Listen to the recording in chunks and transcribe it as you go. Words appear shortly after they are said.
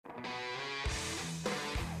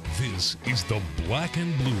This is the Black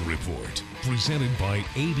and Blue Report, presented by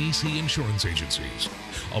ABC Insurance Agencies.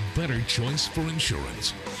 A better choice for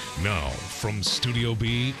insurance. Now, from Studio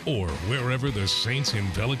B or wherever the Saints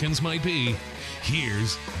and Pelicans might be,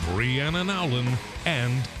 here's Brianna Nowlin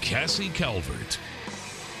and Cassie Calvert.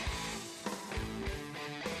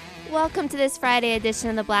 Welcome to this Friday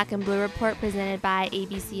edition of the Black and Blue Report presented by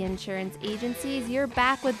ABC Insurance Agencies. You're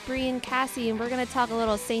back with Bree and Cassie, and we're going to talk a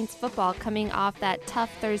little Saints football coming off that tough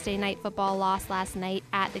Thursday night football loss last night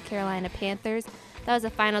at the Carolina Panthers. That was a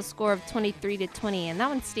final score of 23-20, and that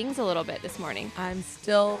one stings a little bit this morning. I'm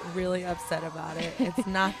still really upset about it. It's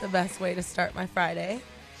not the best way to start my Friday.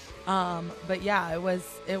 But yeah, it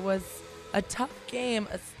was a tough game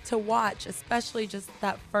to watch, especially just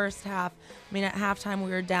that first half. I mean, at halftime,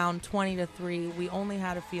 we were down 20-3. We only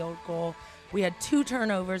had a field goal. We had 2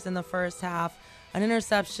 turnovers in the first half, an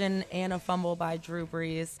interception and a fumble by Drew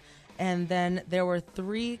Brees. And then there were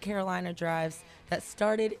 3 Carolina drives that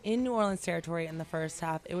started in New Orleans territory in the first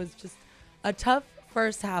half. It was just a tough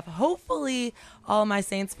first half. Hopefully, all of my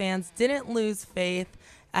Saints fans didn't lose faith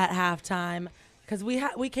at halftime, because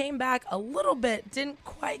we came back a little bit, didn't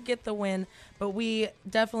quite get the win, but we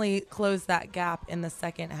definitely closed that gap in the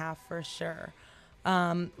second half for sure.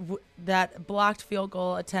 That blocked field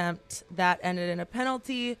goal attempt, that ended in a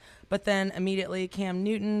penalty, but then immediately Cam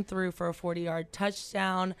Newton threw for a 40-yard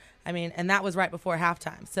touchdown. I mean, and that was right before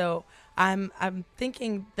halftime. So I'm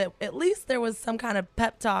thinking that at least there was some kind of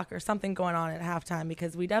pep talk or something going on at halftime,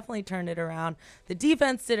 because we definitely turned it around. The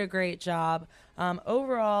defense did a great job.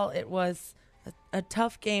 Overall, it was a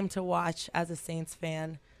tough game to watch as a Saints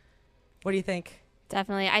fan. What do you think?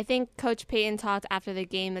 Definitely. I think Coach Payton talked after the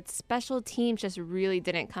game that special teams just really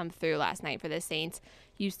didn't come through last night for the Saints.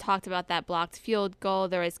 You talked about that blocked field goal.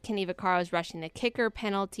 There was Kenny Vaccaro's rushing the kicker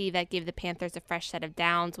penalty that gave the Panthers a fresh set of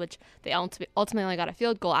downs, which they ultimately only got a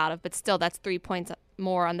field goal out of, but still that's 3 points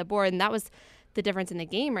more on the board, and that was the difference in the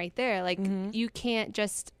game right there. Like, you can't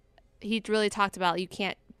just – he really talked about you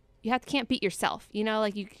can't beat yourself, you know,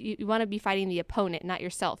 like you want to be fighting the opponent, not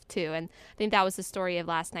yourself too. And I think that was the story of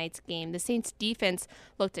last night's game. The Saints defense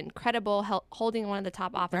looked incredible, holding one of the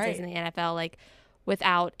top offenses in the NFL, like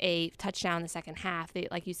without a touchdown in the second half. They,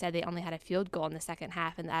 like you said, they only had a field goal in the second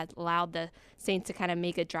half, and that allowed the Saints to kind of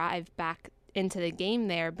make a drive back into the game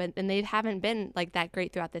there. And they haven't been like that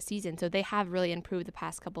great throughout the season. So they have really improved the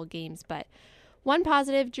past couple of games, but one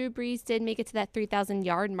positive, Drew Brees did make it to that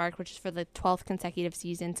 3,000-yard mark, which is for the 12th consecutive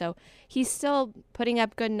season. So he's still putting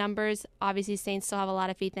up good numbers. Obviously, Saints still have a lot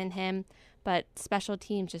of faith in him, but special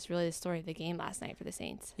teams just really the story of the game last night for the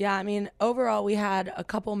Saints. Yeah, I mean, overall, we had a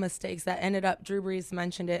couple mistakes that ended up, Drew Brees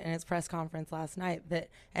mentioned it in his press conference last night, that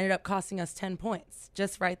ended up costing us 10 points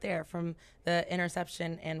just right there from the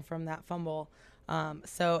interception and from that fumble.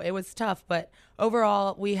 So it was tough, but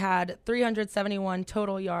overall we had 371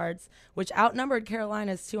 total yards, which outnumbered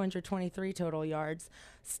Carolina's 223 total yards.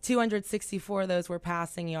 264 of those were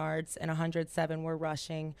passing yards and 107 were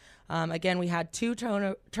rushing. Again, we had 2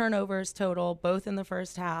 turnovers total, both in the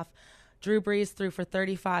first half. Drew Brees threw for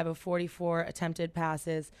 35 of 44 attempted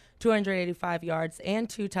passes, 285 yards, and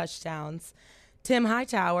 2 touchdowns. Tim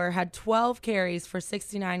Hightower had 12 carries for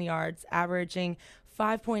 69 yards, averaging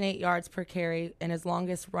 5.8 yards per carry, and his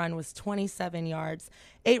longest run was 27 yards,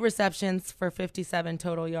 8 receptions for 57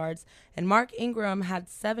 total yards. And Mark Ingram had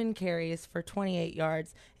 7 carries for 28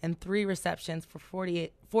 yards and 3 receptions for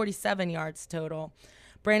 47 yards total.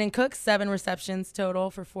 Brandon Cooks, 7 receptions total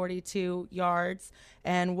for 42 yards.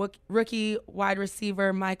 And rookie wide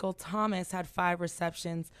receiver Michael Thomas had 5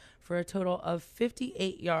 receptions for a total of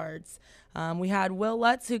 58 yards. We had Will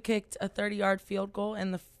Lutz, who kicked a 30-yard field goal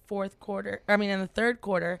in the third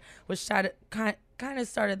quarter, which kind of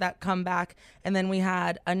started that comeback. And then we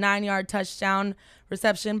had a 9-yard touchdown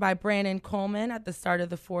reception by Brandon Coleman at the start of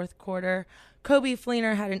the fourth quarter. Kobe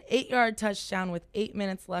Fleener had an 8-yard touchdown with 8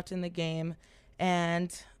 minutes left in the game,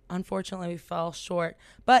 and unfortunately we fell short.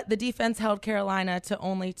 But the defense held Carolina to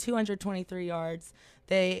only 223 yards.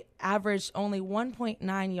 They averaged only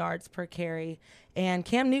 1.9 yards per carry, and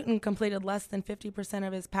Cam Newton completed less than 50%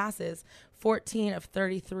 of his passes, 14 of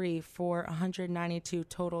 33 for 192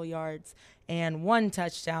 total yards and 1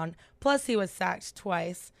 touchdown. Plus, he was sacked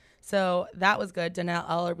twice, so that was good. Donnell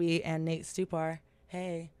Ellerbe and Nate Stupar,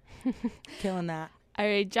 hey, killing that. All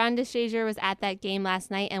right, John DeShazier was at that game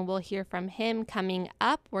last night, and we'll hear from him coming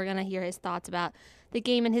up. We're going to hear his thoughts about the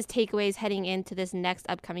game and his takeaways heading into this next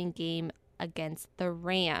upcoming game against the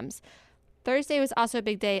Rams. Thursday was also a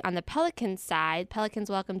big day on the Pelicans side. Pelicans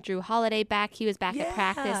welcomed Drew Holiday back. He was back at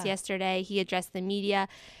practice yesterday. He addressed the media.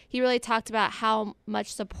 He really talked about how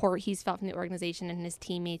much support he's felt from the organization and his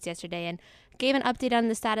teammates yesterday, and gave an update on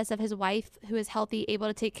the status of his wife, who is healthy, able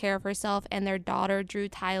to take care of herself, and their daughter, Drew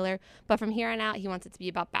Tyler. But from here on out, he wants it to be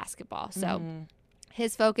about basketball. So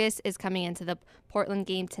his focus is coming into the Portland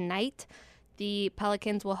game tonight. The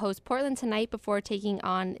Pelicans will host Portland tonight before taking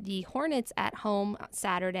on the Hornets at home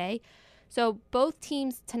Saturday. So both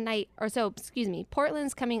teams tonight,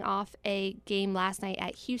 Portland's coming off a game last night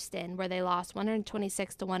at Houston where they lost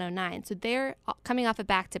 126-109. So they're coming off a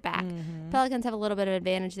back-to-back. Pelicans have a little bit of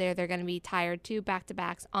advantage there. They're going to be tired, 2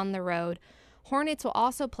 back-to-backs on the road. Hornets will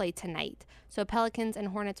also play tonight. So Pelicans and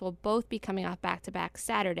Hornets will both be coming off back-to-back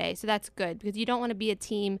Saturday. So that's good because you don't want to be a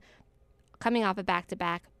team coming off a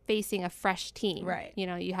back-to-back facing a fresh team. Right. You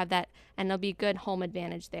know, you have that, and there'll be good home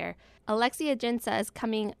advantage there. Alexi Ajinça is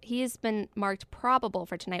coming. He has been marked probable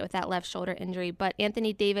for tonight with that left shoulder injury, but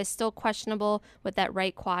Anthony Davis still questionable with that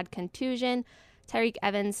right quad contusion. Tyreke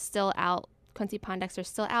Evans still out. Quincy Pondexter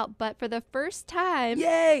still out, but for the first time,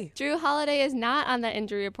 yay! Drew Holiday is not on the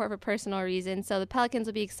injury report for personal reasons, so the Pelicans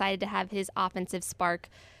will be excited to have his offensive spark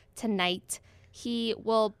tonight. He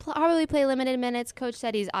will probably play limited minutes. Coach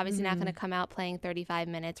said he's obviously not going to come out playing 35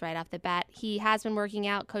 minutes right off the bat. He has been working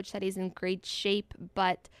out. Coach said he's in great shape,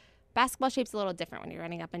 but basketball shape's a little different when you're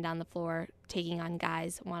running up and down the floor, taking on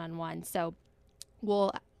guys one-on-one. So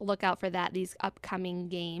we'll look out for that these upcoming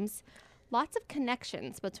games. Lots of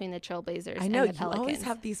connections between the Trailblazers and the Pelicans. I know, you always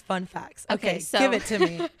have these fun facts. Okay, so give it to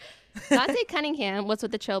me. Dante Cunningham was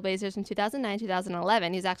with the Trailblazers from 2009,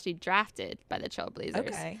 2011. He was actually drafted by the Trailblazers.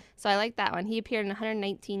 Okay. So I like that one. He appeared in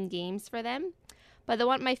 119 games for them. But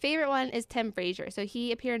my favorite one is Tim Frazier. So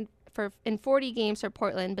he appeared in 40 games for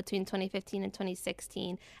Portland between 2015 and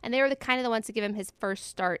 2016. And they were the ones to give him his first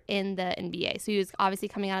start in the NBA. So he was obviously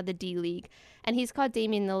coming out of the D League. And he's called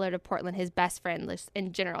Damian Lillard of Portland his best friend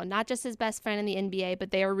in general. Not just his best friend in the NBA,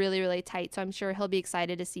 but they are really, really tight. So I'm sure he'll be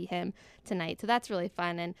excited to see him tonight. So that's really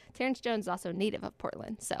fun. And Terrence Jones is also native of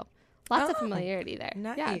Portland. So lots of familiarity there.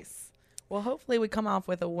 Nice. Yeah. Well, hopefully we come off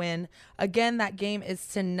with a win. Again, that game is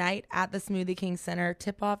tonight at the Smoothie King Center.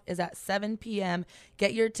 Tip-off is at 7 p.m.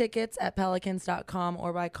 Get your tickets at pelicans.com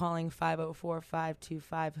or by calling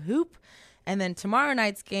 504-525-HOOP. And then tomorrow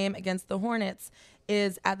night's game against the Hornets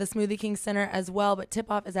is at the Smoothie King Center as well, but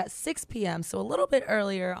tip-off is at 6 p.m., so a little bit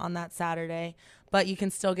earlier on that Saturday, but you can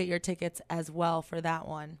still get your tickets as well for that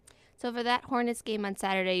one. So for that Hornets game on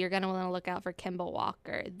Saturday, you're going to want to look out for Kemba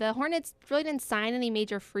Walker. The Hornets really didn't sign any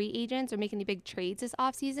major free agents or make any big trades this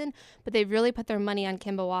offseason, but they really put their money on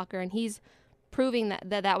Kemba Walker, and he's proving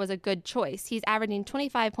that was a good choice. He's averaging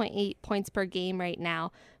 25.8 points per game right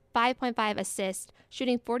now, 5.5 assists,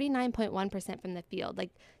 shooting 49.1% from the field.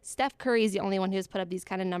 Like, Steph Curry is the only one who's put up these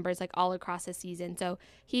kind of numbers like all across the season. So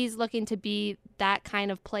he's looking to be that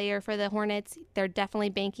kind of player for the Hornets. They're definitely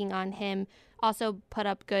banking on him. Also put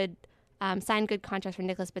up signed good contracts for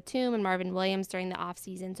Nicholas Batum and Marvin Williams during the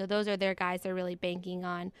offseason. So those are their guys they're really banking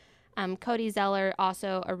on. Cody Zeller,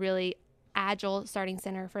 also a really agile starting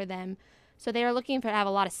center for them. So they are looking to have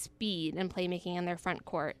a lot of speed and playmaking in their front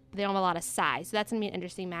court. They don't have a lot of size. So that's going to be an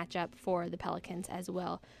interesting matchup for the Pelicans as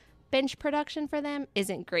well. Bench production for them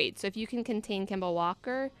isn't great. So if you can contain Kemba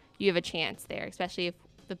Walker, you have a chance there, especially if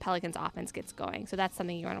the Pelicans offense gets going. So that's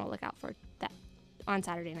something you want to look out for that on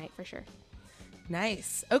Saturday night for sure.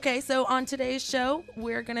 Nice. Okay, so on today's show,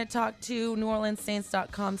 we're going to talk to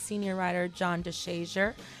NewOrleansSaints.com senior writer John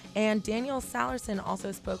DeShazier, and Daniel Salerson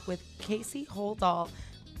also spoke with Casey Holdahl,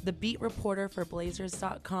 the beat reporter for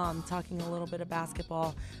Blazers.com, talking a little bit of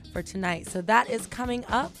basketball for tonight. So that is coming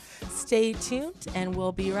up. Stay tuned, and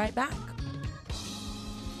we'll be right back.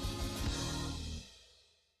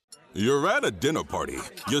 You're at a dinner party.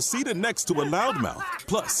 You're seated next to a loudmouth.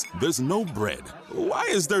 Plus, there's no bread. Why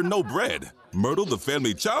is there no bread? Myrtle the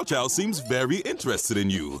family chow chow seems very interested in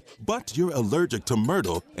you. But you're allergic to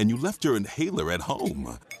Myrtle and you left your inhaler at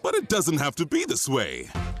home. But it doesn't have to be this way.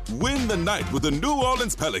 Win the night with the New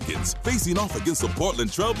Orleans Pelicans facing off against the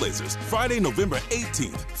Portland Trailblazers Friday, November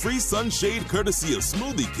 18th. Free sunshade courtesy of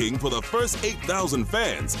Smoothie King for the first 8,000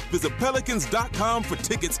 fans. Visit pelicans.com for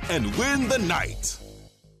tickets and win the night.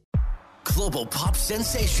 Global pop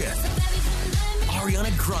sensation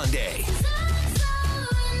Ariana Grande.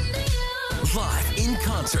 Live in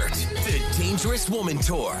concert, the Dangerous Woman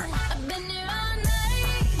Tour.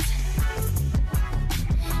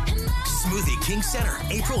 Smoothie King Center,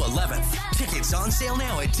 April 11th. Tickets on sale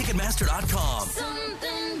now at Ticketmaster.com.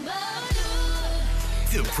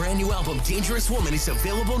 The brand new album Dangerous Woman is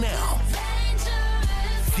available now.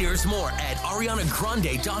 There's more at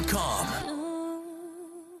ArianaGrande.com.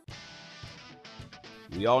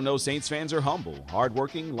 We all know Saints fans are humble,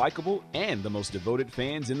 hardworking, likable, and the most devoted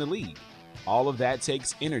fans in the league. All of that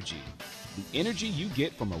takes energy. The energy you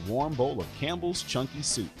get from a warm bowl of Campbell's Chunky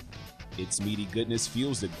Soup. Its meaty goodness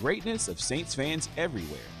fuels the greatness of Saints fans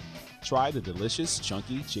everywhere. Try the delicious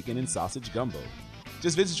Chunky Chicken and Sausage Gumbo.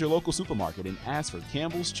 Just visit your local supermarket and ask for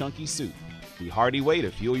Campbell's Chunky Soup, the hearty way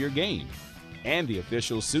to fuel your game, and the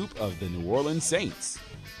official soup of the New Orleans Saints.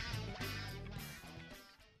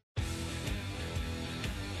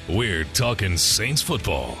 We're talking Saints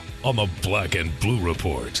football on the Black and Blue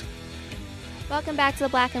Report. Welcome back to the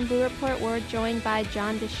Black and Blue Report. We're joined by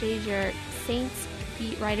John DeShazier, Saints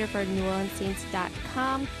beat writer for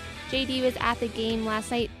NewOrleansSaints.com. JD was at the game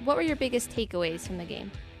last night. What were your biggest takeaways from the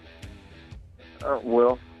game?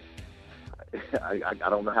 Well, I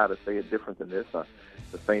don't know how to say it different than this.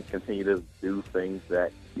 The Saints continue to do things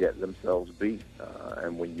that get themselves beat.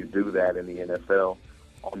 And when you do that in the NFL,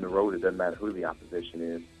 on the road, it doesn't matter who the opposition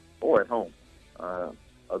is, or at home.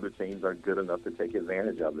 Other teams are good enough to take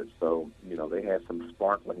advantage of it. So, they had some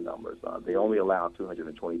sparkling numbers. They only allowed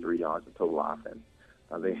 223 yards of total offense.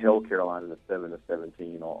 They held Carolina to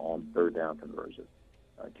 7-17 on third down conversions.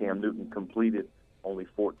 Cam Newton completed only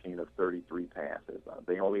 14 of 33 passes.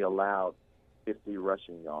 They only allowed 50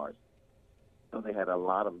 rushing yards. So they had a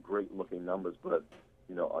lot of great-looking numbers, but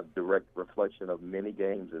a direct reflection of many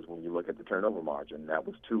games is when you look at the turnover margin. That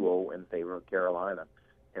was 2-0 in favor of Carolina.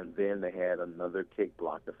 And then they had another kick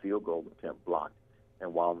blocked, a field goal attempt blocked.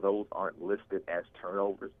 And while those aren't listed as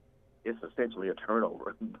turnovers, it's essentially a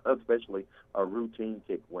turnover, especially a routine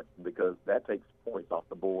kick, because that takes points off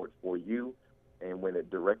the board for you. And when it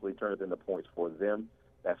directly turns into points for them,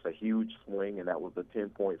 that's a huge swing, and that was a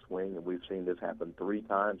 10-point swing. And we've seen this happen 3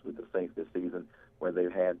 times with the Saints this season, where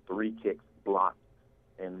they've had 3 kicks blocked,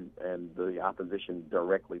 and the opposition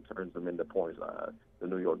directly turns them into points. The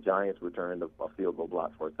New York Giants returned a field goal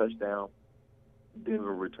block for a touchdown.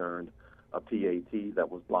 Denver returned a PAT that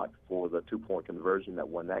was blocked for the 2-point conversion that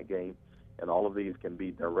won that game. And all of these can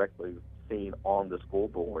be directly seen on the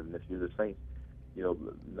scoreboard. And if you're the Saints,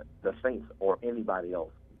 the Saints or anybody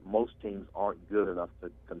else, most teams aren't good enough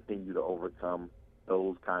to continue to overcome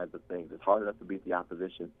those kinds of things. It's hard enough to beat the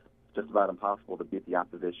opposition. It's just about impossible to beat the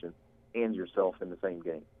opposition and yourself in the same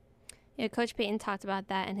game. Yeah, Coach Payton talked about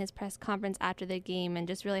that in his press conference after the game, and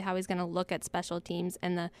just really how he's going to look at special teams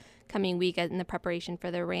in the coming week in the preparation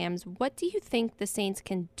for the Rams. What do you think the Saints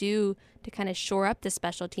can do to kind of shore up the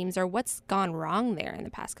special teams, or what's gone wrong there in the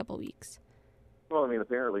past couple weeks? Well,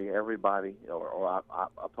 apparently everybody or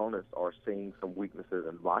opponents are seeing some weaknesses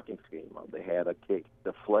in blocking scheme. They had a kick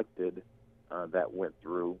deflected that went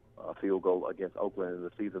through a field goal against Oakland in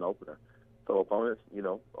the season opener. So opponents,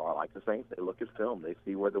 are like the Saints. They look at film. They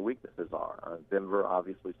see where the weaknesses are. Denver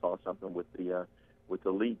obviously saw something with the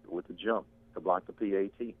leap, with the jump to block the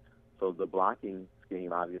PAT. So the blocking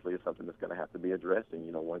scheme obviously is something that's going to have to be addressed.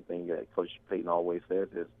 And one thing that Coach Payton always says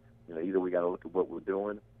is, either we got to look at what we're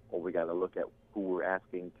doing, or we got to look at who we're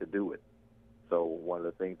asking to do it. So one of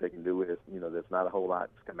the things they can do is, there's not a whole lot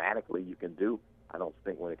schematically you can do, I don't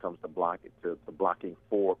think, when it comes to blocking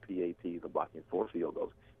for PATs or blocking for field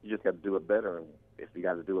goals. You just got to do it better, and if you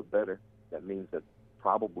got to do it better, that means that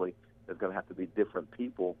probably there's going to have to be different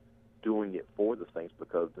people doing it for the Saints,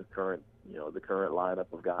 because the current lineup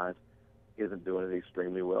of guys isn't doing it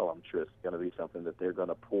extremely well. I'm sure it's going to be something that they're going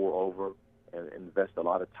to pour over and invest a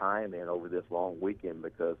lot of time in over this long weekend,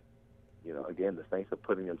 because, again, the Saints are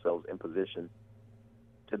putting themselves in position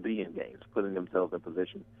to be in games, putting themselves in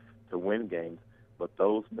position to win games, but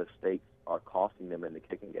those mistakes are costing them in the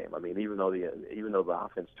kicking game. Even though the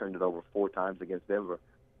offense turned it over 4 times against Denver,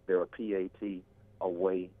 they're a PAT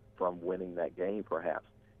away from winning that game, perhaps.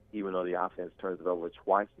 Even though the offense turns it over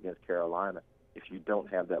twice against Carolina, if you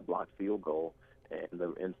don't have that blocked field goal and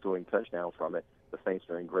the ensuing touchdown from it, the Saints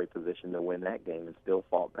are in great position to win that game and still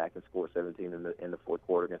fought back and scored 17 in the fourth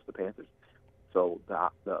quarter against the Panthers. So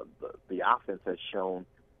the offense has shown,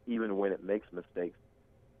 even when it makes mistakes,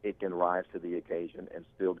 it can rise to the occasion and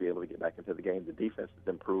still be able to get back into the game. The defense is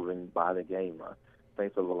improving by the game.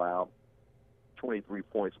 Saints have allowed 23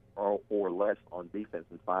 points or less on defense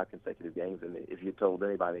in 5 consecutive games. And if you told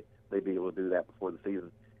anybody they'd be able to do that before the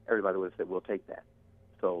season, everybody would have said, we'll take that.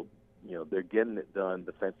 So, they're getting it done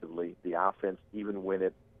defensively. The offense, even when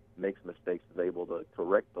it makes mistakes, is able to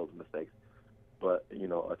correct those mistakes. But,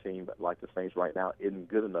 a team like the Saints right now isn't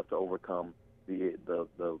good enough to overcome the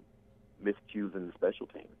miscues in the special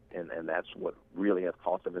team. And that's what really has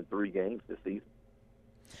cost them in 3 games this season.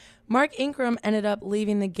 Mark Ingram ended up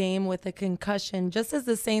leaving the game with a concussion just as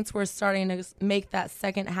the Saints were starting to make that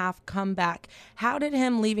second half comeback. How did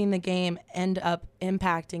him leaving the game end up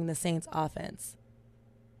impacting the Saints offense?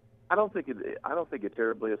 I don't think it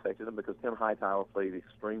terribly affected him because Tim Hightower played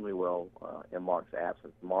extremely well in Mark's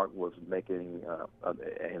absence. Mark was making,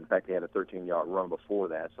 in fact, he had a 13-yard run before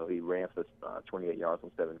that, so he ran for 28 yards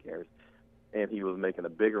on 7 carries. And he was making a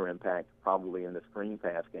bigger impact probably in the screen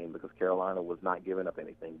pass game because Carolina was not giving up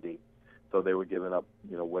anything deep. So they were giving up,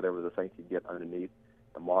 whatever the Saints could get underneath.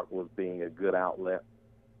 And Mark was being a good outlet,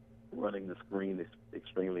 running the screen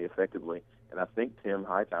extremely effectively. And I think Tim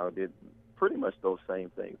Hightower did pretty much those same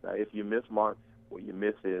things. Now, if you miss Mark, what you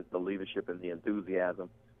miss is the leadership and the enthusiasm.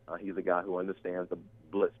 He's a guy who understands the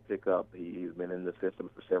blitz pickup. He's been in the system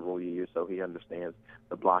for several years, so he understands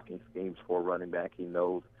the blocking schemes for running back. He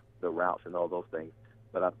knows the routes and all those things.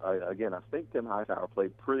 But, I think Tim Hightower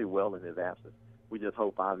played pretty well in his absence. We just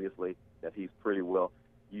hope, obviously, that he's pretty well.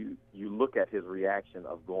 You look at his reaction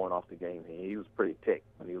of going off the game. He was pretty ticked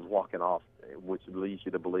when he was walking off, which leads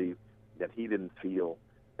you to believe that he didn't feel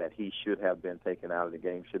that he should have been taken out of the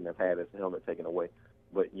game, shouldn't have had his helmet taken away.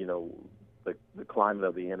 But, the climate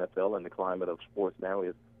of the NFL and the climate of sports now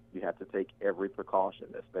is you have to take every precaution,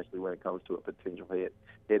 especially when it comes to a potential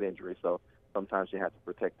head injury. So sometimes you have to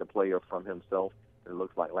protect the player from himself. And it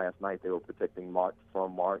looks like last night they were protecting Mark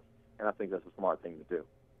from Mark, and I think that's a smart thing to do.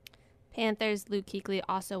 Panthers' Luke Kuechly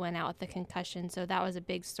also went out with a concussion, so that was a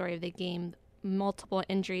big story of the game. Multiple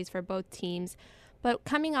injuries for both teams. But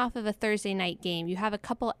coming off of a Thursday night game, you have a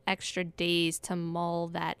couple extra days to mull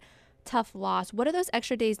that tough loss. What do those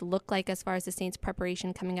extra days look like as far as the Saints'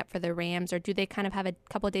 preparation coming up for the Rams, or do they kind of have a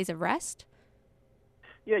couple of days of rest?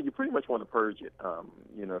 Yeah, you pretty much want to purge it.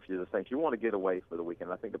 If you're the Saints, you want to get away for the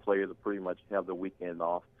weekend. I think the players will pretty much have the weekend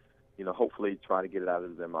off. Hopefully try to get it out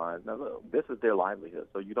of their minds. Now, look, this is their livelihood,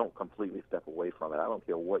 so you don't completely step away from it. I don't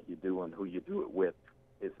care what you do and who you do it with.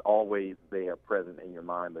 It's always there present in your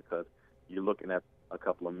mind because you're looking at a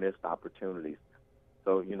couple of missed opportunities.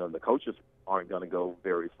 So, the coaches aren't going to go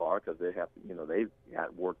very far because they have to, they've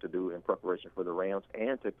got work to do in preparation for the Rams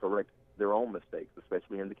and to correct their own mistakes,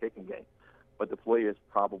 especially in the kicking game. But the players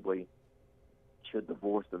probably should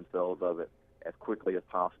divorce themselves of it as quickly as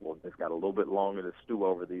possible. They've got a little bit longer to stew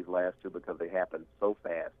over these last two because they happened so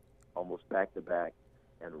fast, almost back-to-back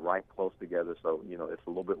and right close together. So, it's a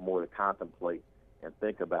little bit more to contemplate and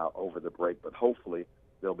think about over the break. But hopefully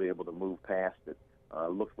they'll be able to move past it.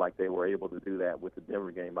 Looks like they were able to do that with the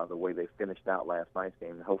Denver game by the way they finished out last night's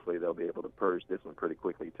game. And hopefully they'll be able to purge this one pretty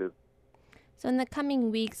quickly, too. So in the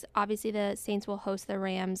coming weeks, obviously the Saints will host the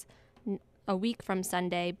Rams a week from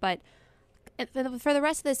Sunday. But for the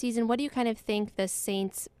rest of the season, what do you kind of think the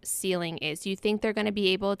Saints' ceiling is? Do you think they're going to be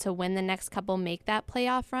able to win the next couple, make that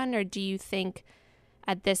playoff run? Or do you think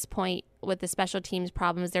at this point with the special teams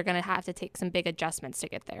problems, they're going to have to take some big adjustments to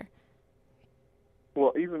get there?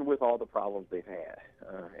 Well, even with all the problems they've had,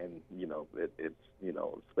 and, it's,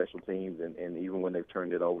 special teams, and even when they've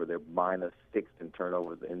turned it over, they're -6 in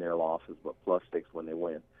turnovers in their losses, but +6 when they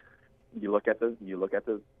win. You look at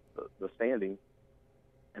the standing,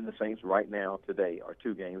 and the Saints right now, today, are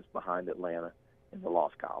 2 games behind Atlanta in the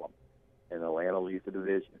loss column. And Atlanta leads the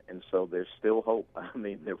division, and so there's still hope. I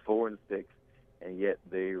mean, they're 4-6, and yet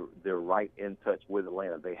they're right in touch with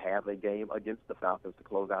Atlanta. They have a game against the Falcons to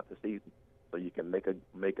close out the season. So you can make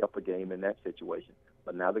up a game in that situation.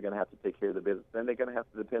 But now they're going to have to take care of the business. Then they're going to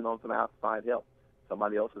have to depend on some outside help.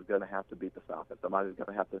 Somebody else is going to have to beat the Falcons. Somebody's going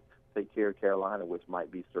to have to take care of Carolina, which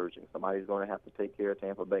might be surging. Somebody's going to have to take care of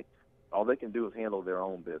Tampa Bay. All they can do is handle their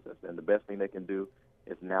own business. And the best thing they can do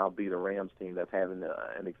is now beat a Rams team that's having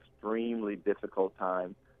an extremely difficult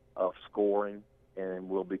time of scoring and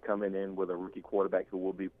will be coming in with a rookie quarterback who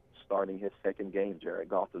will be starting his second game, Jared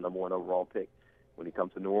Goff, the number 1 overall pick. When he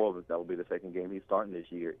comes to New Orleans, that will be the second game he's starting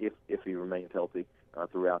this year if he remains healthy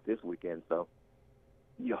throughout this weekend. So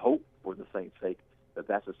you hope for the Saints' sake that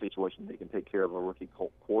that's a situation they can take care of a rookie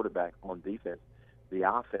quarterback on defense. The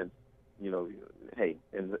offense, hey,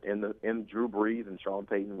 in Drew Brees and Sean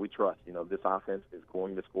Payton, we trust. This offense is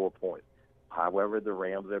going to score points. However, the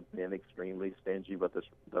Rams have been extremely stingy, but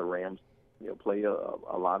the Rams, play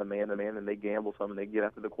a lot of man-to-man, and they gamble some, and they get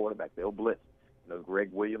after the quarterback. They'll blitz.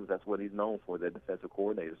 Greg Williams, that's what he's known for, their defensive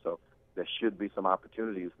coordinator. So there should be some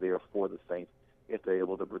opportunities there for the Saints if they're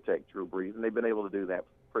able to protect Drew Brees. And they've been able to do that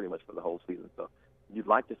pretty much for the whole season. So you'd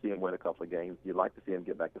like to see him win a couple of games. You'd like to see him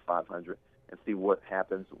get back to 500 and see what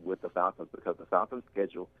happens with the Falcons, because the Falcons'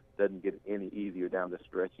 schedule doesn't get any easier down the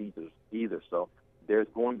stretch either. So there's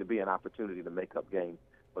going to be an opportunity to make up games.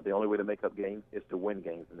 But the only way to make up games is to win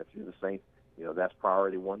games. And if you're the Saints, that's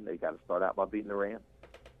priority one. They got to start out by beating the Rams.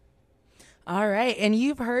 All right, and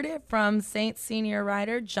you've heard it from Saints senior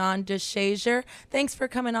writer John DeShazier. Thanks for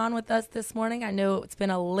coming on with us this morning. I know it's been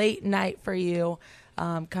a late night for you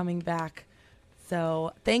coming back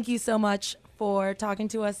So thank you so much for talking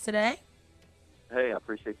to us today. Hey, I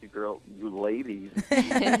appreciate you ladies,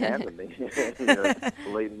 having me.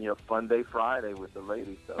 Fun day Friday with the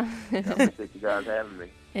ladies. So I appreciate you guys having me.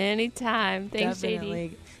 Anytime. Thanks, Definitely.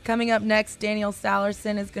 JD. Coming up next, Daniel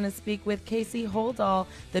Sallerson is going to speak with Casey Holdall,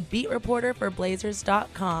 the beat reporter for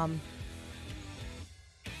Blazers.com.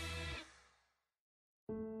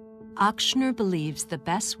 Ochsner believes the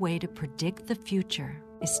best way to predict the future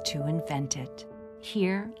is to invent it.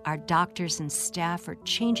 Here, our doctors and staff are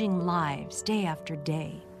changing lives day after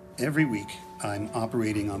day. Every week, I'm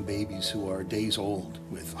operating on babies who are days old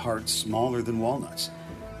with hearts smaller than walnuts.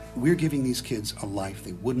 We're giving these kids a life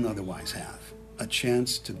they wouldn't otherwise have, a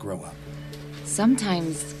chance to grow up.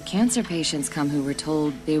 Sometimes cancer patients come who were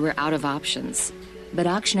told they were out of options. But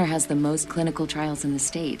Ochsner has the most clinical trials in the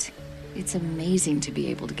state. It's amazing to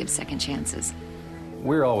be able to give second chances.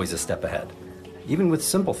 We're always a step ahead, even with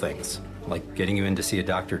simple things, like getting you in to see a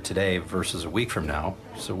doctor today versus a week from now,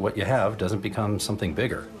 so what you have doesn't become something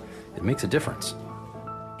bigger. It makes a difference.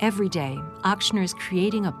 Every day, Ochsner is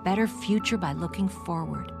creating a better future by looking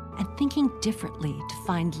forward and thinking differently to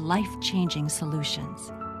find life-changing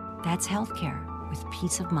solutions. That's healthcare with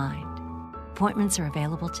peace of mind. Appointments are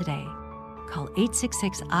available today. Call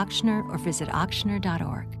 866-OCHSNER or visit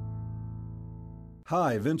ochsner.org.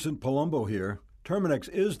 Hi, Vincent Palumbo here. Terminex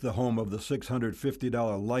is the home of the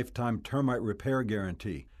 $650 lifetime termite repair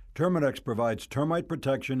guarantee. Terminex provides termite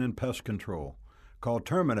protection and pest control. Call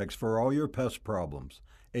Terminex for all your pest problems.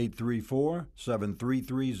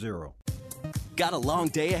 834-7330. Got a long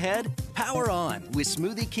day ahead? Power on with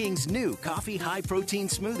Smoothie King's new coffee high-protein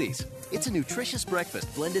smoothies. It's a nutritious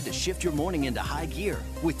breakfast blended to shift your morning into high gear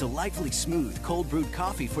with delightfully smooth cold-brewed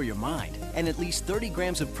coffee for your mind and at least 30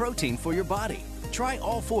 grams of protein for your body. Try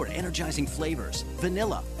all 4 energizing flavors: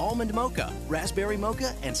 vanilla, almond mocha, raspberry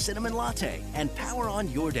mocha, and cinnamon latte, and power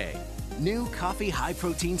on your day. New coffee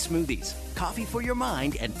high-protein smoothies. Coffee for your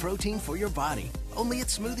mind and protein for your body. Only at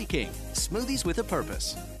Smoothie King. Smoothies with a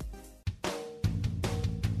purpose.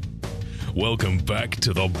 Welcome back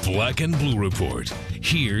to the Black and Blue Report.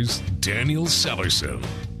 Here's Daniel Sallerson.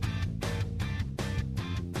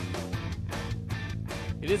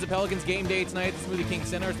 It is a Pelicans game day tonight at the Smoothie King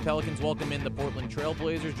Center as the Pelicans welcome in the Portland Trail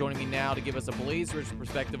Blazers. Joining me now to give us a Blazers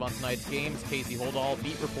perspective on tonight's game is Casey Holdall,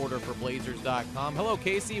 beat reporter for Blazers.com. Hello,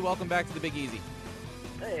 Casey. Welcome back to the Big Easy.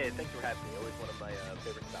 Hey, thanks for having me. Always one of my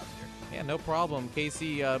favorite stops here. Yeah, no problem.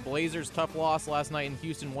 Casey, Blazers tough loss last night in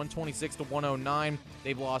Houston, 126-109.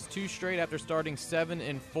 They've lost 2 straight after starting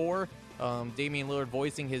 7-4. Damian Lillard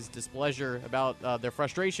voicing his displeasure about their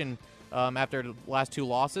frustration after the last 2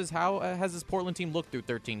 losses. How has this Portland team looked through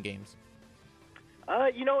 13 games?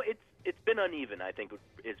 It's been uneven, I think,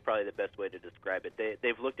 is probably the best way to describe it.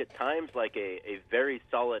 They've looked at times like a very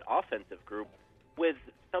solid offensive group with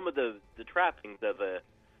some of the trappings of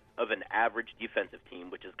an average defensive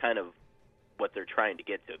team, which is kind of what they're trying to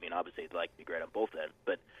get to. I mean, obviously they'd like to be great on both ends,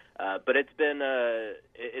 but it's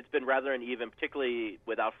been rather uneven, particularly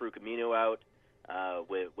without Farouk Aminu out,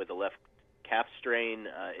 with a left calf strain.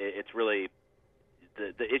 It's really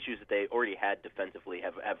the issues that they already had defensively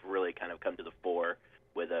have really kind of come to the fore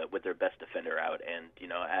with their best defender out. And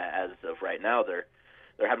as of right now, they're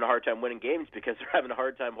having a hard time winning games because they're having a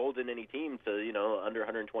hard time holding any team to under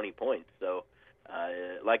 120 points. So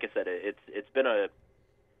like I said, it's been I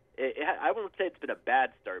won't say it's been a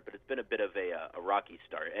bad start, but it's been a bit of a rocky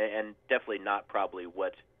start, and definitely not probably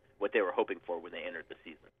what they were hoping for when they entered the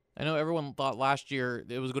season. I know everyone thought last year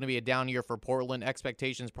it was going to be a down year for Portland.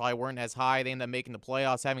 Expectations probably weren't as high. They ended up making the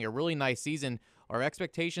playoffs, having a really nice season. Are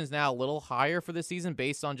expectations now a little higher for the season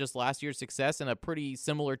based on just last year's success and a pretty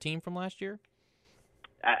similar team from last year?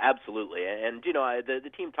 Absolutely. And,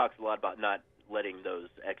 the team talks a lot about not letting those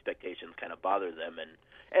expectations kind of bother them. And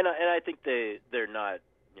I think they're not,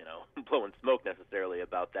 blowing smoke necessarily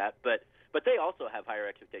about that. But they also have higher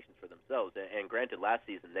expectations for themselves. And granted, last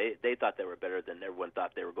season they thought they were better than everyone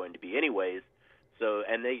thought they were going to be anyways. So,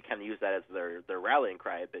 and they kind of use that as their rallying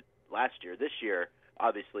cry a bit last year. This year,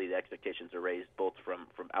 obviously, the expectations are raised both from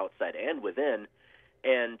outside and within.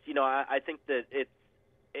 And, I think that it's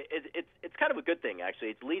kind of a good thing, actually.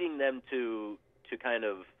 It's leading them to kind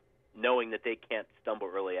of knowing that they can't stumble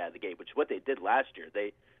early out of the gate, which is what they did last year.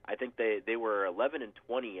 I think they were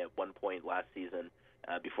 11-20 at one point last season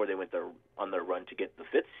before they went on their run to get the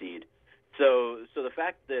 5th seed. So the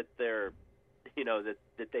fact that they're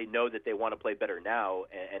that they know that they want to play better now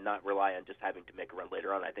and not rely on just having to make a run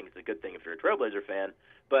later on, I think it's a good thing if you're a Trailblazer fan.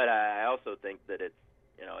 But I also think that it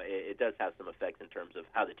does have some effects in terms of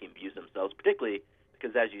how the team views themselves, particularly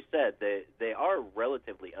because, as you said, they are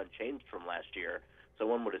relatively unchanged from last year. So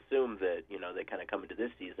one would assume that, they kind of come into this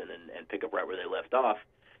season and pick up right where they left off,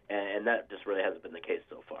 and that just really hasn't been the case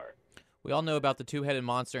so far. We all know about the two-headed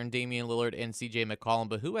monster in Damian Lillard and C.J. McCollum,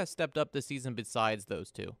 but who has stepped up this season besides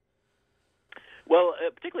those two? Well,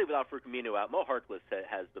 particularly with Al-Farouq Aminu out, Mo Harkless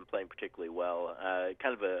has been playing particularly well.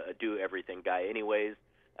 Kind of a do-everything guy anyways.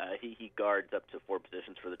 He guards up to 4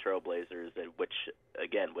 positions for the Trailblazers, which,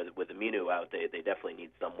 again, with Aminu out, they definitely need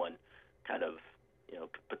someone kind of,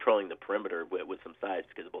 patrolling the perimeter with some size,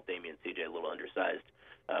 because both Damian and CJ are a little undersized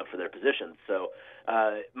for their positions. So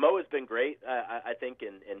Mo has been great, I think,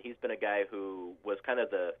 and he's been a guy who was kind of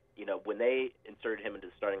when they inserted him into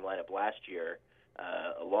the starting lineup last year,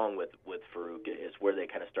 along with Farouk, is where they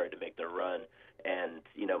kind of started to make their run. And,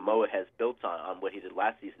 Mo has built on what he did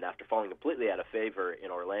last season after falling completely out of favor in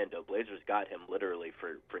Orlando. Blazers got him literally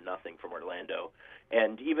for nothing from Orlando.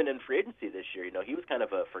 And even in free agency this year, he was kind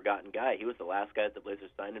of a forgotten guy. He was the last guy that the Blazers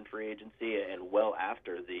signed in free agency and well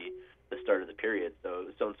after the start of the period. So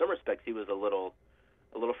in some respects, he was a little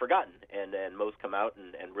forgotten. And Mo's come out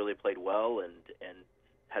and really played well and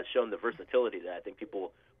has shown the versatility that I think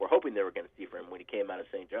people were hoping they were going to see from him when he came out of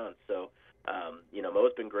St. John's. So,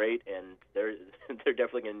 Mo's been great, and they're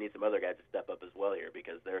definitely going to need some other guys to step up as well here,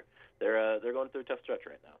 because they're going through a tough stretch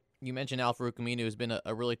right now. You mentioned Al-Farouq Aminu has been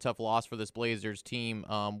a really tough loss for this Blazers team.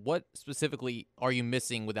 What specifically are you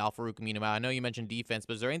missing with Al-Farouq Aminu? I know you mentioned defense,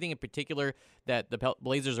 but is there anything in particular that the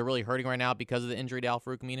Blazers are really hurting right now because of the injury to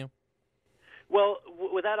Al-Farouq Aminu? Well,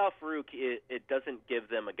 without Al-Farouq, it doesn't give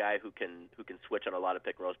them a guy who can switch on a lot of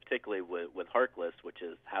pick and rolls, particularly with Harkless, which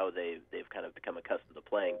is how they've kind of become accustomed to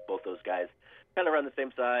playing. Both those guys kind of around the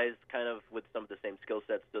same size, kind of with some of the same skill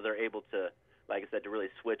sets, so they're able to, like I said, to really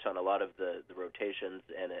switch on a lot of the rotations,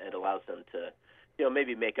 and it allows them to,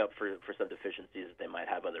 maybe make up for some deficiencies that they might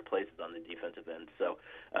have other places on the defensive end. So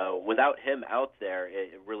without him out there,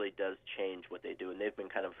 it really does change what they do, and they've been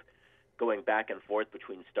kind of going back and forth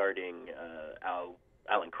between starting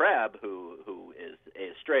Alan Crabb, who is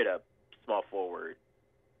a straight-up small forward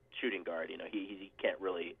shooting guard. He can't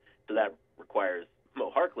really, so that requires Mo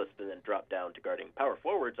Harkless to then drop down to guarding power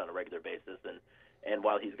forwards on a regular basis. And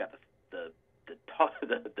while he's got the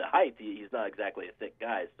height, he's not exactly a thick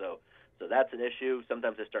guy. So that's an issue.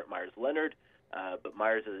 Sometimes they start Myers Leonard, but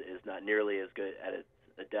Myers is not nearly as good at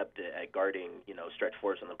adept at guarding, stretch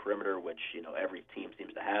force on the perimeter, which every team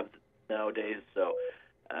seems to have nowadays. So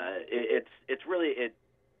it's really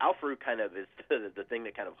Al-Farouq kind of is the thing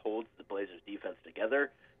that kind of holds the Blazers defense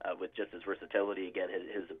together, with just his versatility, again,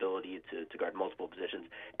 his ability to guard multiple positions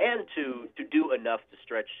and to do enough to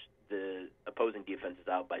stretch the opposing defenses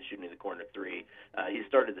out by shooting the corner three. He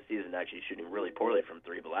started the season actually shooting really poorly from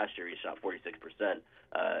three, but last year he shot 46%,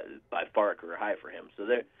 by far a career high for him. So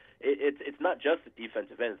it's not just the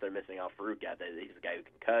defensive ends they're missing Al-Farouq at. He's a guy who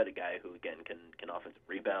can cut, a guy who again can offensive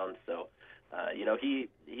rebound. So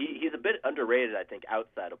he's a bit underrated, I think,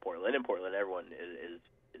 outside of Portland. In Portland, everyone is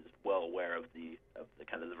well aware of the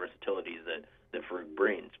kind of the versatility that Farouq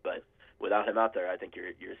brings, but without him out there, I think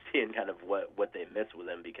you're seeing kind of what they miss with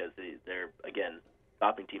him, because they're again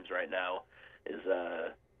stopping teams right now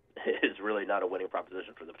is really not a winning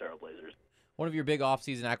proposition for the Trailblazers. One of your big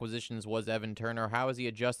offseason acquisitions was Evan Turner. How has he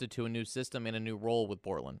adjusted to a new system and a new role with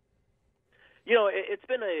Portland? It's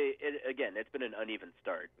been it's been an uneven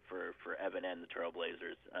start for Evan and the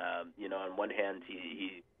Trailblazers. On one hand,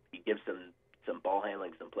 he gives them some ball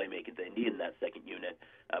handling, some playmaking they need in that second unit,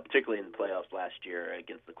 particularly in the playoffs last year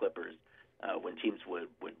against the Clippers, when teams would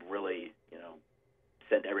really,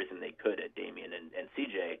 send everything they could at Damian and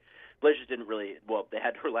CJ. Blazers didn't really, they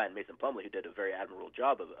had to rely on Mason Plumlee, who did a very admirable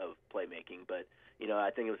job of playmaking, but, I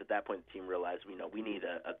think it was at that point the team realized, we need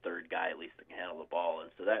a third guy at least that can handle the ball,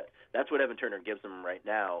 and so that's what Evan Turner gives them right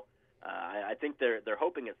now. I think they're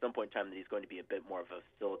hoping at some point in time that he's going to be a bit more of a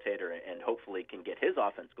facilitator and hopefully can get his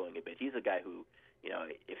offense going a bit. He's a guy who,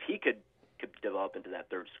 if he could develop into that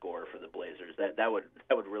third scorer for the Blazers, that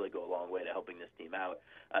would really go a long way to helping this team out.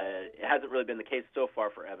 It hasn't really been the case so far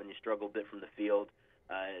for Evan. He struggled a bit from the field.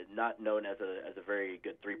 Not known as a very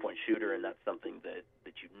good three-point shooter, and that's something that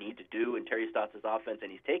you need to do in Terry Stotts' offense,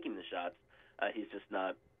 and he's taking the shots. He's just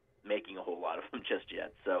not making a whole lot of them just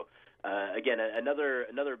yet. So, again, another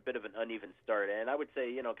bit of an uneven start, and I would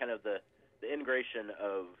say, kind of the integration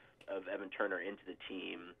of Evan Turner into the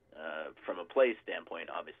team from a play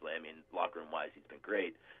standpoint, obviously, I mean, locker room-wise, he's been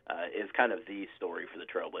great, is kind of the story for the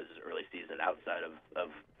Trailblazers early season outside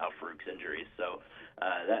of Al-Farouq's injuries. So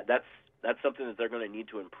that's something that they're going to need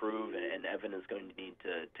to improve, and Evan is going to need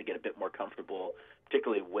to get a bit more comfortable,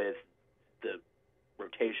 particularly with the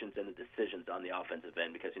rotations and the decisions on the offensive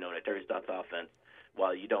end, because, in a Terry Stotts offense,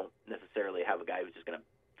 while you don't necessarily have a guy who's just going to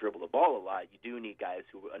dribble the ball a lot, you do need guys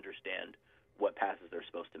who understand what passes they're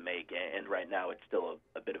supposed to make, and right now it's still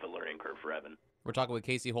a bit of a learning curve for Evan. We're talking with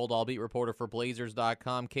Casey Holdahl, beat reporter for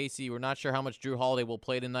Blazers.com. Casey, we're not sure how much Jrue Holiday will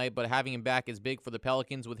play tonight, but having him back is big for the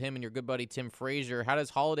Pelicans with him and your good buddy Tim Frazier. How does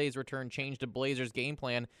Holiday's return change the Blazers' game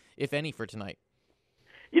plan, if any, for tonight?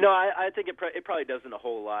 I think it probably doesn't a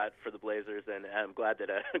whole lot for the Blazers, and I'm glad that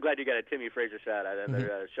glad you got a Timmy Frazier shout out. And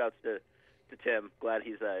shouts to Tim. Glad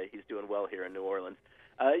he's doing well here in New Orleans.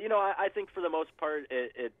 I think for the most part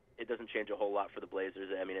it doesn't change a whole lot for the Blazers.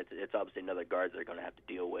 I mean, it's obviously another guard they're going to have to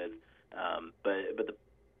deal with. But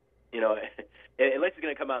unless he's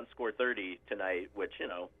going to come out and score 30 tonight, which,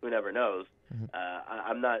 who never knows,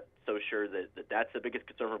 I'm not so sure that's the biggest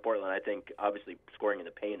concern for Portland. I think, obviously, scoring in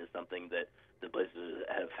the paint is something that the Blazers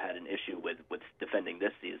have had an issue with defending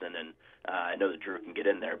this season, and I know that Jrue can get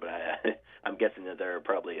in there, but I'm guessing that there are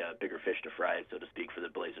probably bigger fish to fry, so to speak, for the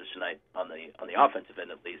Blazers tonight on the offensive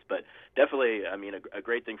end at least. But definitely, I mean, a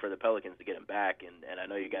great thing for the Pelicans to get him back, and I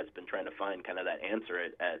know you guys have been trying to find kind of that answer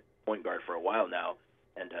at point guard for a while now,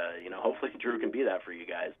 and hopefully Jrue can be that for you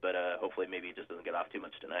guys, but hopefully maybe he just doesn't get off too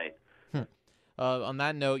much tonight. On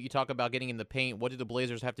that note, you talk about getting in the paint. What do the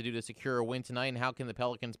Blazers have to do to secure a win tonight, and how can the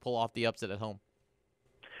Pelicans pull off the upset at home?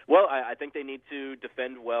 Well, I think they need to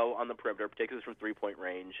defend well on the perimeter, particularly from three-point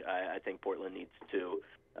range. I think Portland needs to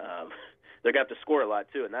they're going to have to score a lot,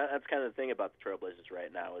 too, and that's kind of the thing about the Trailblazers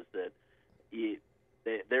right now is that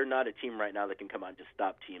they're not a team right now that can come out and just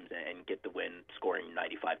stop teams and get the win scoring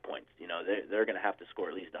 95 points. They're going to have to score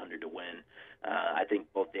at least 100 to win. I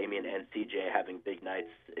think both Damian and CJ having big nights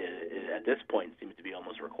at this point seems to be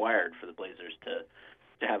almost required for the Blazers to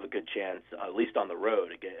have a good chance, at least on the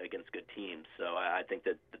road against good teams. So I think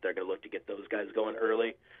that they're going to look to get those guys going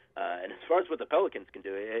early. And as far as what the Pelicans can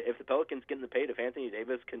do, if the Pelicans get in the paint, if Anthony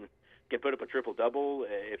Davis can put up a triple-double,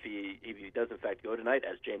 if he does in fact go tonight,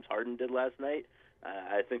 as James Harden did last night,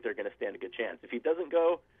 I think they're going to stand a good chance. If he doesn't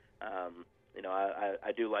go,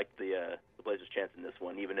 I do like the Blazers' chance in this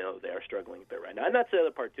one, even though they are struggling a bit right now. And that's the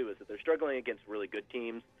other part, too, is that they're struggling against really good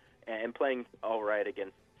teams and playing all right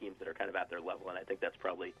against teams that are kind of at their level, and I think that's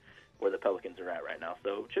probably where the Pelicans are at right now.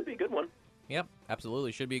 So it should be a good one. Yep,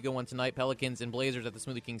 absolutely. Should be a good one tonight. Pelicans and Blazers at the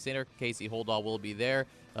Smoothie King Center. Casey Holdahl will be there,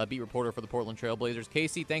 beat reporter for the Portland Trail Blazers.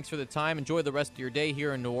 Casey, thanks for the time. Enjoy the rest of your day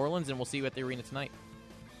here in New Orleans, and we'll see you at the arena tonight.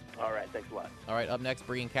 All right, thanks a lot. All right, up next,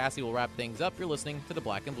 Bree and Cassie will wrap things up. You're listening to the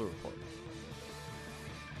Black and Blue Report.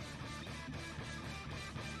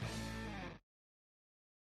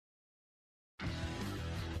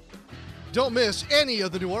 Don't miss any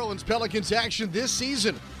of the New Orleans Pelicans action this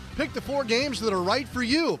season. Pick the 4 games that are right for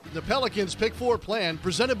you. The Pelicans Pick 4 plan,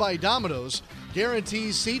 presented by Domino's,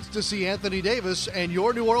 guarantees seats to see Anthony Davis and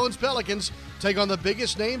your New Orleans Pelicans take on the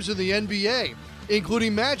biggest names in the NBA,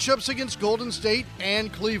 including matchups against Golden State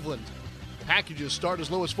and Cleveland. Packages start as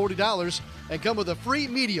low as $40 and come with a free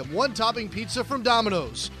medium 1-topping pizza from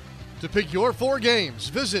Domino's. To pick your 4 games,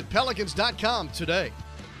 visit Pelicans.com today.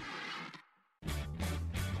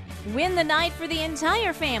 Win the night for the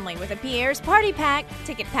entire family with a Pierre's Party Pack.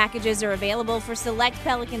 Ticket packages are available for select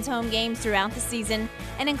Pelicans home games throughout the season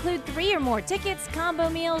and include 3 or more tickets, combo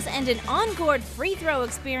meals, and an on-court free throw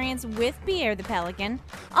experience with Pierre the Pelican,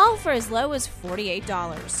 all for as low as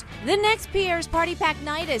 $48. The next Pierre's Party Pack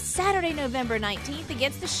night is Saturday, November 19th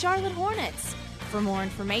against the Charlotte Hornets. For more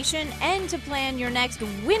information and to plan your next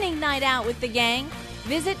winning night out with the gang,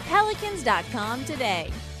 visit Pelicans.com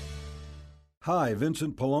today. Hi,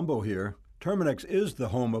 Vincent Palumbo here. Terminix is the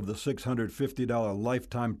home of the $650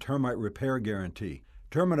 lifetime termite repair guarantee.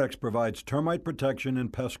 Terminix provides termite protection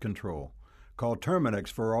and pest control. Call Terminix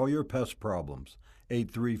for all your pest problems.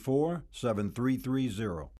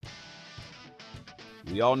 834-7330.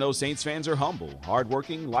 We all know Saints fans are humble,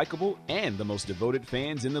 hardworking, likable, and the most devoted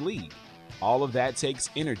fans in the league. All of that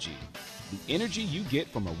takes energy. The energy you get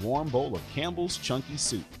from a warm bowl of Campbell's Chunky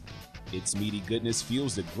Soup. Its meaty goodness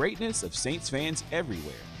fuels the greatness of Saints fans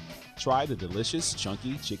everywhere. Try the delicious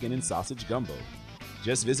Chunky Chicken and Sausage Gumbo.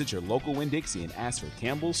 Just visit your local Winn-Dixie and ask for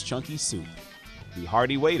Campbell's Chunky Soup, the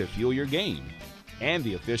hearty way to fuel your game, and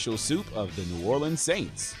the official soup of the New Orleans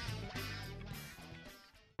Saints.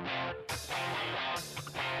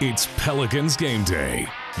 It's Pelicans game day.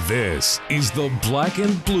 This is the Black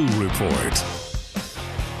and Blue Report.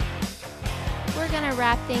 We're going to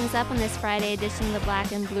wrap things up on this Friday edition of the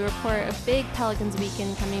Black and Blue Report. A big Pelicans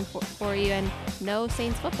weekend coming for you, and no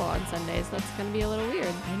Saints football on Sunday, so that's going to be a little weird.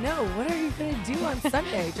 I know. What are you going to do on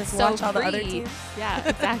Sunday? Just So watch all the other free. teams? Yeah,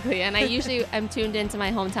 exactly. And I usually am tuned into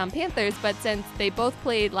my hometown Panthers, but since they both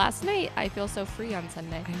played last night, I feel so free on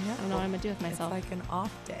Sunday. I know. I don't know what I'm going to do with myself. It's like an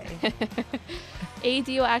off day. AD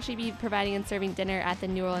will actually be providing and serving dinner at the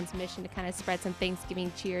New Orleans Mission to kind of spread some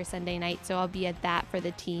Thanksgiving cheer Sunday night, so I'll be at that for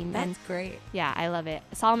the team. That's great. Yeah, I love it.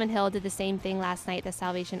 Solomon Hill did the same thing last night at the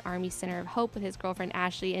Salvation Army Center of Hope with his girlfriend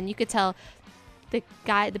Ashley, and you could tell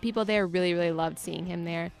the people there really, really loved seeing him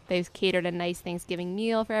there. They've catered a nice Thanksgiving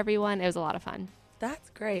meal for everyone. It was a lot of fun.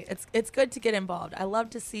 That's great. It's good to get involved. I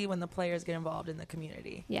love to see when the players get involved in the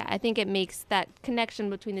community. Yeah, I think it makes that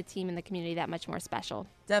connection between the team and the community that much more special.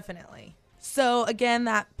 Definitely. So again,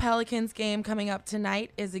 that Pelicans game coming up tonight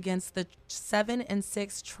is against the 7-6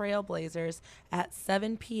 Trailblazers at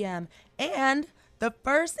 7 p.m. And the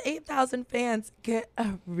first 8,000 fans get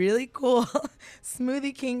a really cool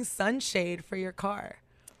Smoothie King sunshade for your car.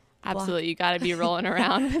 Absolutely. You got to be rolling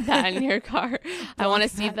around with that in your car. I want to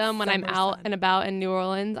see them when I'm out and about in New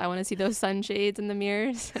Orleans. I want to see those sunshades in the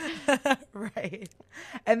mirrors. Right.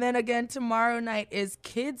 And then again, tomorrow night is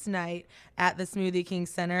Kids Night at the Smoothie King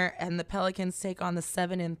Center, and the Pelicans take on the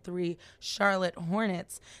 7-3 Charlotte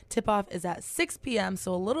Hornets. Tip-off is at 6 p.m.,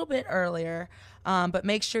 so a little bit earlier. But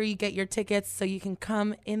make sure you get your tickets so you can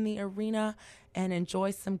come in the arena and enjoy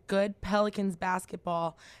some good Pelicans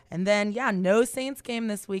basketball. And then, no Saints game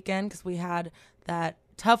this weekend because we had that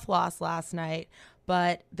tough loss last night.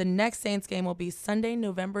 But the next Saints game will be Sunday,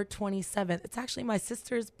 November 27th. It's actually my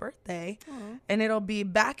sister's birthday. Aww. And it'll be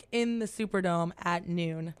back in the Superdome at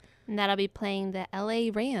noon. And that'll be playing the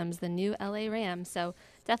LA Rams, the new LA Rams. So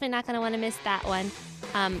definitely not going to want to miss that one.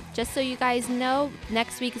 Just so you guys know,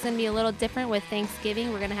 next week is going to be a little different with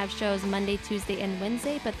Thanksgiving. We're going to have shows Monday, Tuesday, and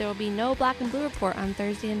Wednesday, but there will be no Black and Blue Report on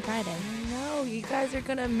Thursday and Friday. No, you guys are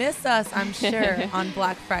going to miss us, I'm sure, on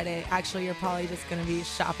Black Friday. Actually, you're probably just going to be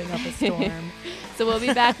shopping up a storm. So we'll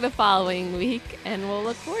be back the following week, and we'll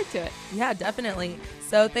look forward to it. Yeah, definitely.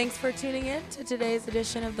 So thanks for tuning in to today's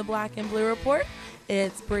edition of the Black and Blue Report.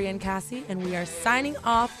 It's Bree and Cassie, and we are signing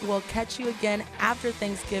off. We'll catch you again after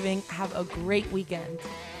Thanksgiving. Have a great weekend.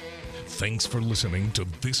 Thanks for listening to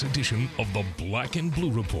this edition of the Black and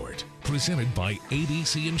Blue Report, presented by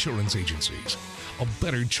ABC Insurance Agencies. A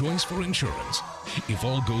better choice for insurance. If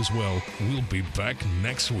all goes well, we'll be back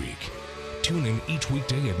next week. Tune in each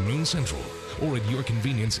weekday at noon Central, or at your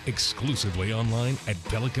convenience exclusively online at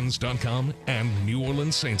Pelicans.com and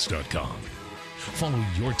NewOrleansSaints.com. Follow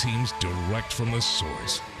your teams direct from the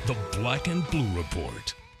source. The Black and Blue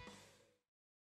Report.